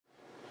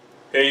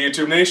Hey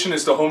YouTube Nation,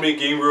 it's the Homemade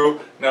Game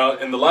Brew. Now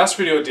in the last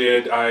video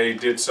I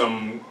did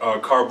some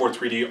cardboard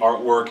 3D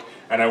artwork,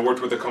 and I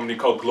worked with a company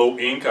called Glow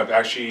Ink. I've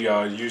actually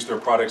used their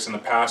products in the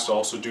past to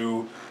also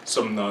do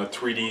some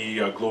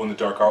 3D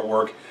glow-in-the-dark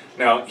artwork.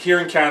 Now here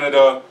in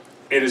Canada,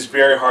 it is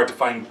very hard to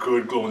find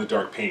good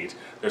glow-in-the-dark paint.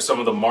 There's some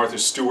of the Martha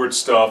Stewart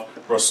stuff.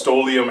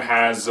 Rust-Oleum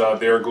has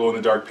their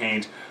glow-in-the-dark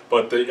paint,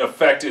 but the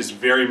effect is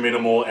very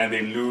minimal and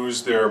they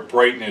lose their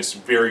brightness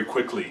very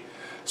quickly.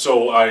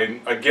 So I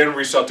again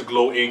reached out to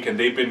Glow Ink, and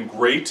they've been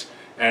great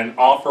and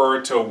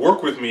offered to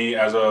work with me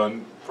as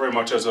very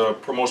much as a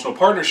promotional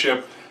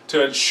partnership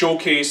to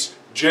showcase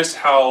just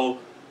how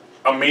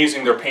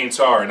amazing their paints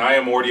are. And I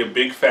am already a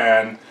big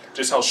fan,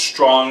 just how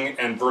strong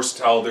and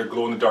versatile their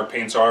glow-in-the-dark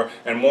paints are.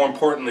 And more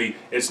importantly,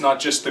 it's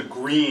not just the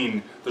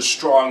green, the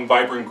strong,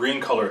 vibrant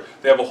green color.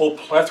 They have a whole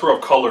plethora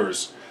of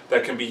colors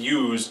that can be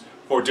used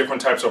for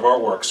different types of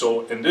artwork.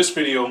 So in this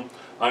video,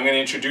 I'm going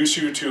to introduce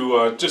you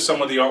to just some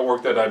of the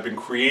artwork that I've been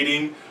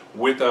creating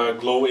with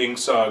Glow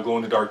Ink's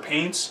glow-in-the-dark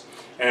paints.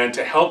 And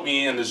to help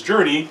me in this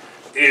journey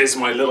is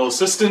my little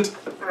assistant,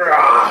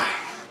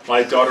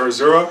 my daughter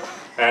Azura,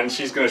 and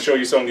she's going to show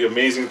you some of the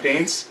amazing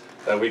paints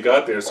that we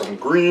got. There's some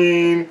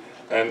green,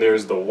 and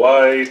there's the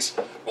white.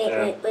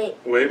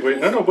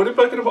 Wait. No, put it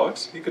back in the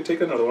box. You could take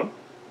another one.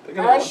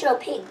 I want to show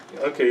pink.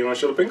 Okay, you want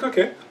to show the pink?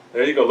 Okay.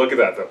 There you go. Look at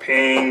that. The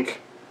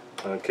pink.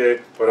 Okay.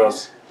 What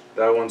else?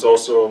 That one's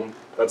also...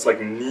 That's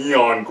like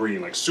neon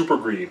green, like super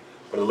green,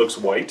 but it looks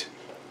white.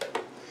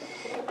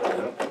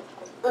 Yep.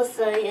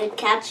 So you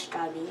catch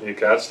them. You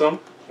catch them?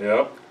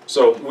 Yeah.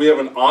 So we have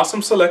an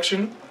awesome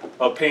selection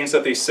of paints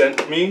that they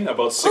sent me,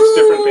 about 6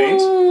 different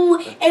paints.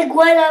 It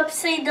went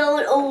upside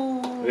down.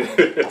 Oh.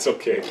 It's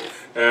okay.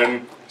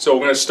 And so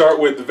we're going to start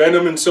with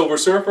Venom and Silver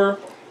Surfer,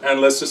 and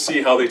let's just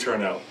see how they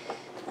turn out.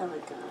 Oh my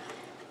god.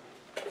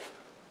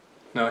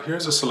 Now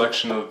here's a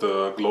selection of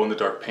the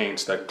glow-in-the-dark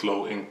paints that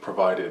Glow Ink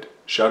provided.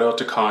 Shout out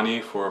to Connie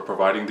for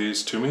providing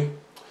these to me.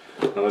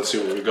 Now let's see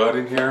what we got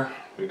in here.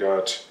 We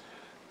got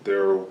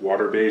their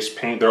water-based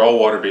paint. They're all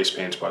water-based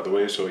paints, by the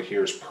way. So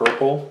here's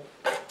purple.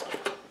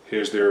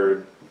 Here's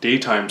their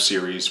daytime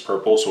series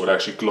purple, so it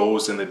actually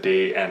glows in the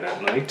day and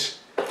at night.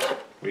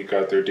 We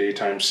got their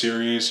daytime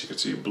series. You can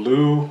see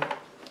blue.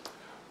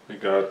 We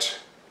got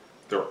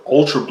their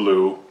ultra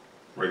blue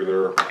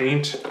regular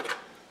paint.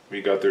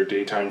 We got their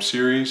daytime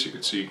series. You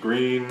can see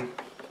green.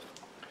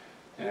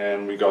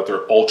 And we got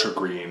their ultra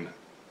green.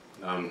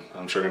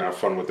 I'm sure you're gonna have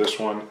fun with this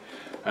one.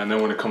 And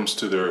then when it comes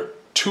to their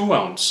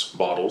 2-ounce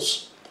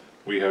bottles,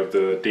 we have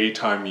the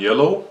daytime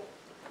yellow.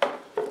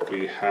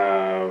 We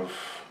have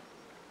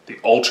the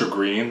ultra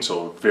green,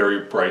 so very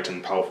bright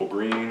and powerful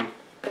green.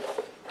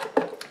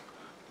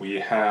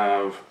 We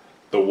have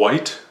the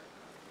white,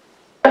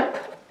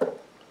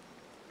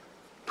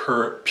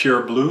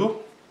 pure blue.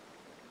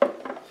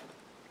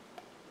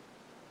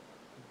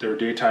 Their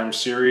daytime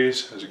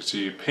series, as you can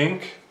see,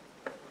 pink.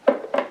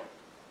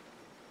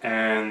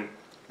 And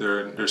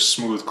their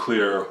smooth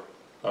clear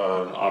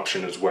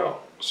option as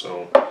well.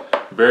 So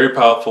very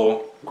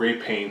powerful,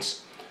 great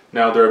paints.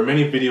 Now there are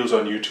many videos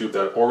on YouTube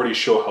that already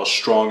show how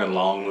strong and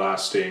long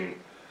lasting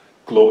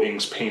Glow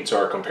Ink's paints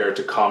are compared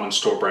to common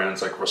store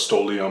brands like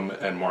Rust-Oleum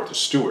and Martha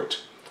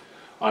Stewart.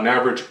 On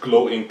average,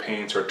 Glow Ink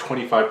paints are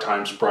 25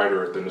 times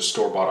brighter than the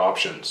store-bought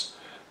options.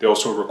 They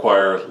also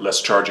require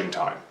less charging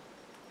time.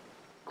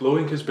 Glow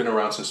Ink has been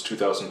around since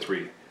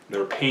 2003.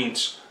 Their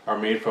paints are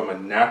made from a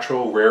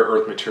natural rare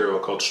earth material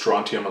called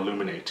strontium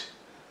aluminate.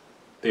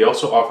 They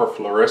also offer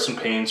fluorescent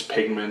paints,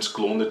 pigments,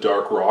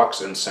 glow-in-the-dark rocks,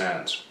 and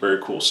sands.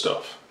 Very cool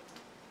stuff.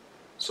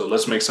 So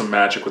let's make some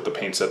magic with the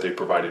paints that they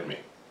provided me.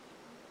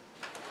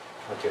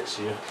 Okay,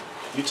 so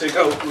you take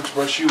out which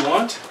brush you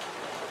want.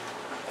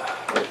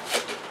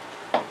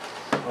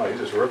 Oh, you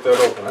just ripped that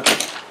open,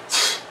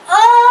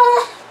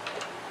 huh?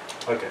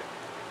 Okay.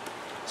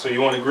 So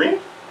you want a green?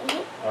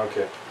 Mm-hmm.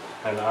 Okay.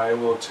 And I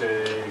will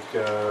take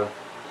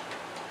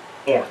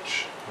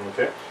orange.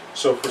 Okay.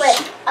 So for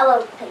I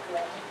want pink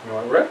red. You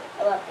want red?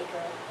 I want pink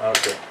red.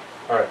 Okay.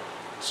 All right.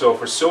 So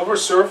for Silver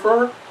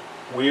Surfer,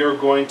 we are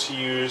going to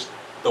use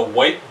the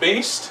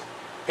white-based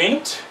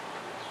paint.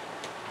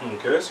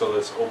 Okay. So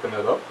let's open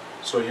that up.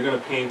 So you're gonna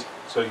paint.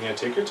 So you're gonna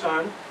take your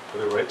time.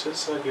 Put it right to the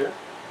side here.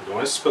 You don't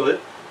want to spill it.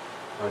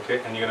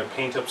 Okay. And you're gonna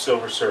paint up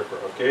Silver Surfer.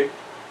 Okay.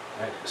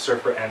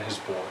 Surfer and his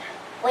board.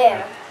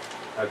 Where?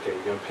 Okay.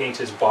 You're gonna paint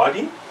his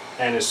body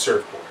and his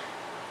surfboard.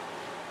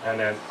 And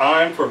then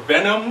for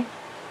Venom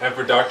and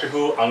for Doctor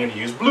Who, I'm going to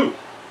use blue.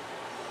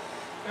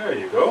 There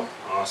you go.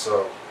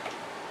 Awesome.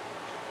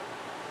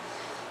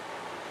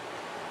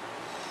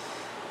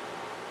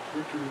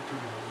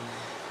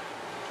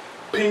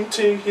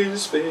 Painting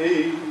his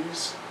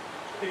face.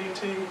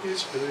 Painting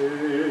his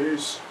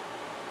face.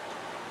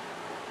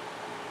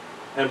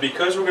 And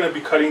because we're going to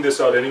be cutting this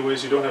out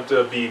anyways, you don't have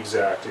to be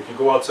exact. If you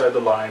go outside the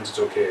lines, it's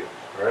okay.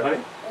 Alright, honey?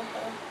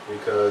 Okay.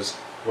 Because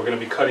we're going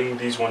to be cutting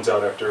these ones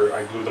out after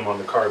I glue them on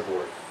the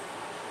cardboard.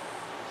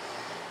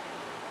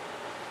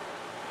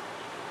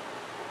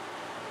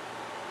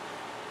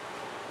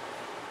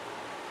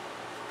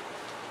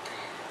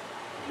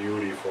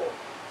 Beautiful.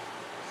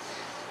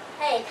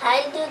 Hey, can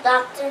I do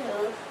Doctor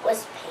Who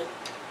with pink?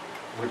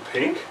 With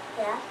pink?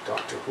 Yeah.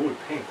 Doctor Who with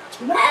pink.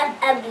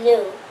 And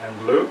blue. And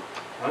blue?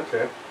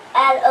 Okay.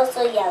 And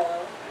also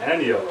yellow.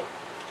 And yellow.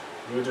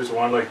 You just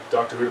want like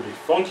Doctor Who to be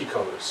funky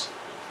colors.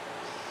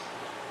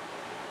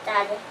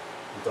 Done.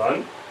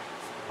 Done?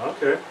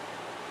 Okay.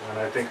 And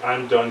I think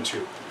I'm done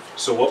too.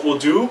 So what we'll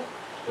do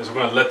is we're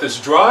going to let this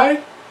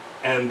dry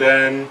and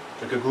then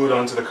we can glue it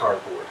onto the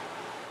cardboard.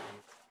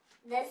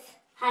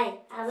 Hi,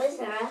 I'm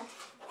Azura,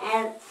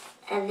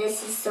 and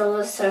this is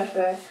Silver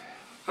Surfer,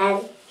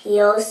 and he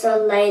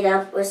also light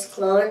up with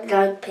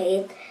glow-in-the-dark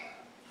paint.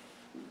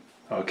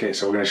 Okay,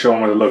 so we're going to show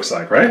them what it looks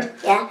like, right?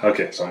 Yeah.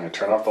 Okay, so I'm going to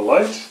turn off the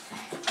light.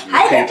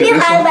 Hide it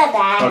behind my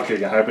back. Okay,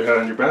 you hide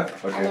behind your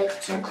back? Okay,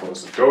 and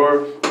close the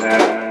door,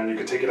 and you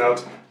can take it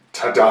out.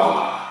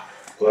 Ta-da!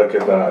 Look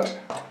at that.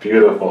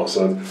 Beautiful.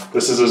 So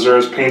this is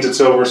Azura's Painted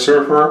Silver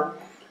Surfer.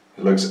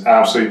 It looks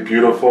absolutely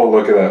beautiful.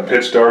 Look at that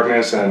pitch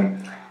darkness, and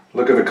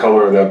look at the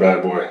color of that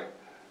bad boy.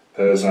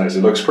 That is nice.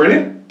 It looks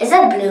pretty? Is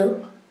that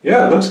blue?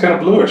 Yeah, it looks kind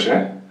of bluish,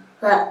 eh?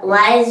 But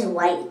why is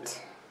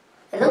white?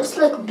 It looks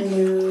like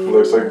blue. It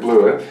looks like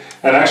blue, eh?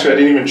 And actually, I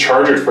didn't even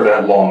charge it for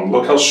that long.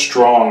 Look how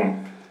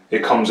strong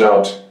it comes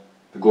out.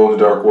 The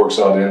glow-in-the-dark works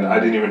out, and I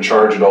didn't even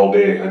charge it all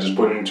day. I just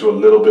put it into a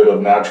little bit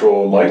of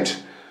natural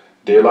light,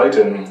 daylight,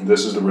 and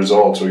this is the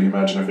result. So you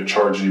imagine if it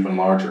charged even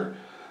larger.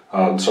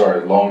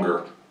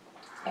 Longer.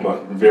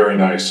 But very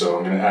nice, so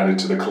I'm going to add it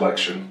to the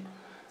collection.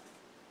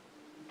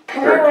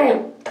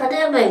 Put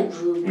it in my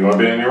room. You want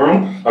to be in your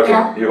room? Okay,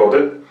 Yeah. You hold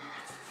it.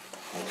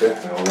 Okay,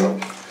 now we're going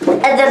to...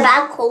 And the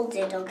back holds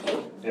it,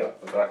 okay? Yeah,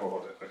 the back will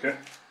hold it, okay?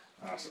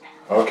 Awesome.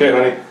 Okay,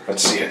 honey,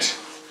 let's see it.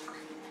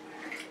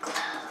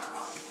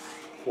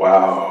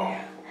 Wow.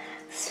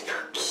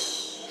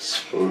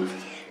 Spooky.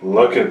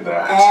 Look at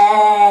that.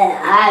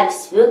 I'm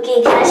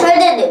spooky. Can I show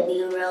it in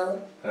the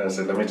mirror?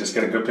 Let me just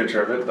get a good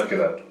picture of it. Look at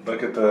that.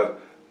 Look at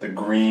the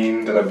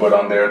green that I put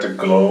on there to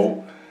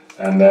glow.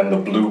 And then the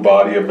blue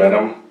body of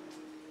Venom.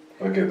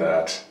 Look at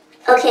that.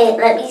 Okay,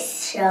 let me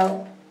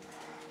show.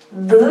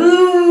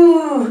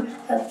 Boo! Boo!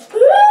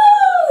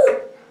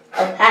 Oh,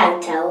 hi,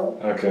 towel.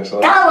 Okay, so...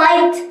 That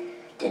light!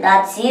 Did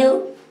not see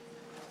you.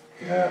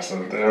 Yeah,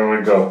 so there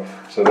we go.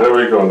 So there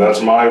we go.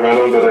 That's my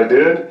Venom that I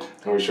did.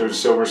 And we showed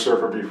Silver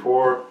Surfer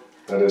before.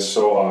 That is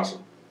so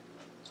awesome.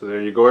 So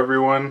there you go,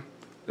 everyone.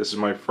 This is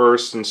my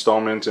first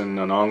installment in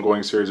an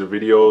ongoing series of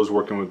videos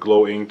working with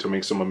Glow Ink to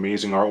make some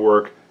amazing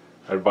artwork.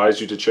 I advise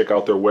you to check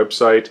out their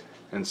website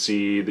and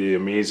see the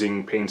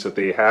amazing paints that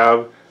they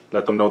have.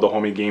 Let them know the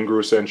homie Game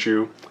Guru sent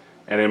you.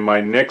 And in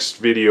my next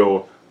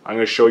video, I'm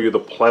going to show you the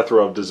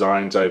plethora of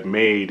designs I've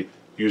made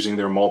using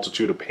their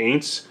multitude of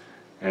paints.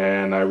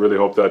 And I really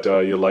hope that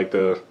you like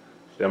the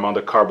amount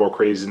of cardboard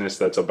craziness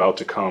that's about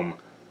to come.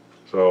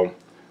 So,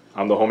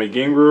 I'm the homie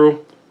Game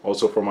Guru,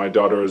 also for my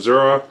daughter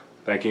Azura.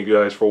 Thank you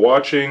guys for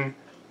watching.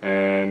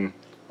 And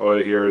all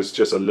here is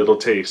just a little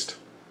taste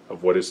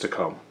of what is to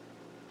come.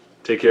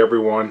 Take care,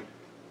 everyone.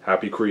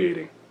 Happy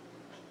creating.